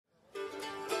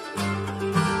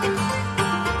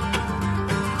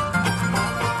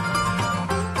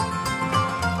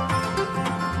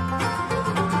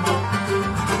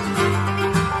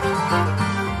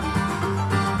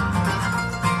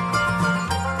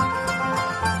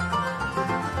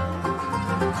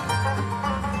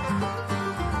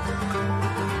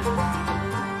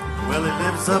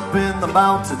lives up in the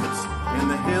mountains, in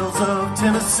the hills of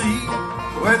Tennessee,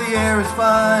 where the air is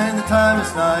fine, the time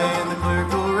is nigh, and the clear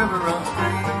cool river runs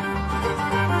free.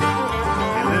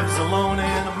 He lives alone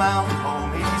in a mountain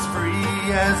home, he's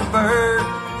free as a bird.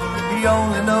 He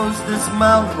only knows this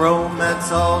mountain roam,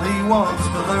 that's all he wants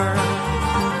to learn.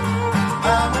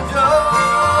 Mountain Joe,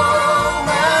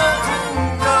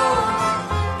 Mountain Joe,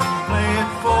 play it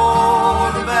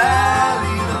for the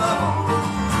valley below.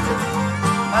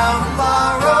 Mountain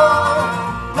borrow,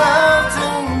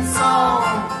 mountain song,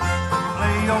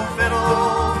 play your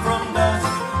fiddle from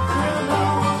dusk till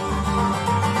dawn.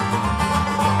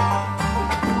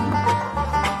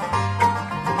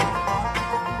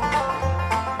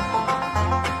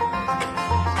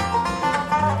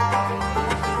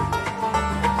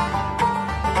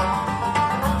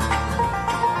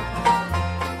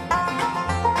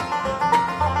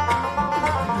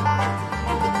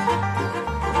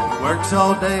 Works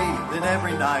all day, then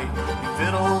every night he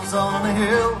fiddles on a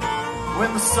hill.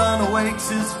 When the sun awakes,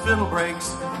 his fiddle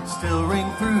breaks still ring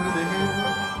through the hill.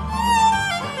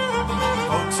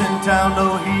 Folks in town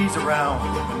know he's around,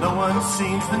 but no one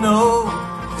seems to know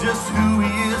just who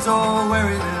he is or where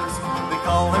he lives. They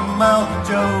call him Mountain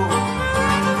Joe.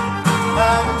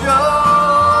 Mountain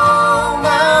Joe,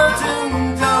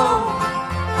 Mountain Joe,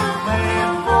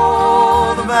 playing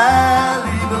for the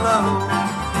valley below.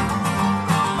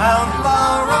 Mountain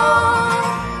borrow,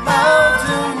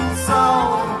 mountain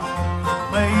song,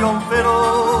 play your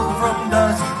fiddle from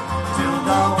dusk till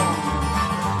dawn.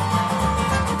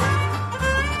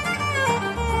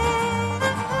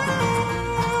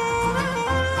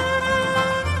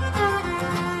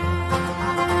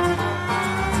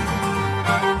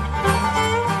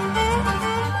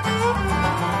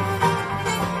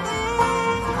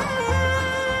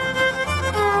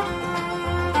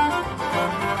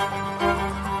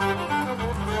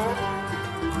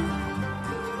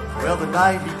 Well, the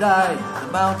night he died,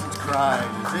 the mountains cried,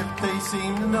 as if they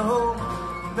seemed to know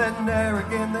that ne'er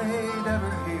again they'd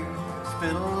ever hear his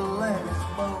fiddle and his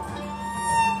bow.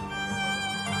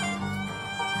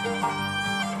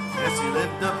 Yes, he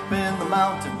lived up in the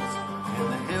mountains, in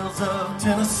the hills of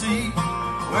Tennessee,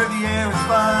 where the air is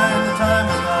fine, the time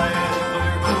is high, and the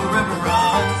clear cool river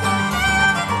runs.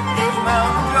 He's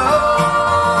Mountain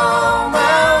Joe,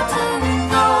 Mountain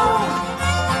Joe,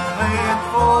 play it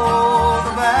for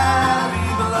the valley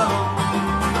below.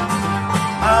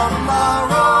 Mountain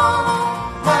borrow,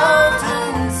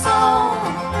 mountain song,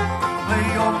 play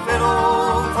your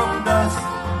fiddle from dusk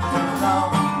till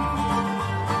dawn.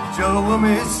 Joe will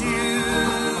miss you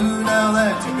now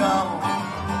that you're gone.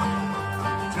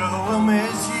 Joe will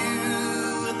miss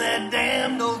you and that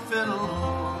damned old fiddle.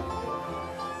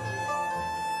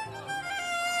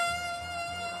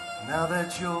 Now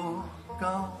that you're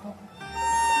gone.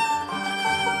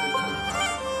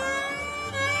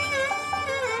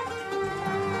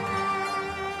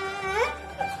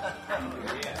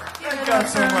 Thank God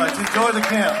so much. Enjoy the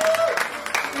camp.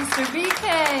 Mr. BK.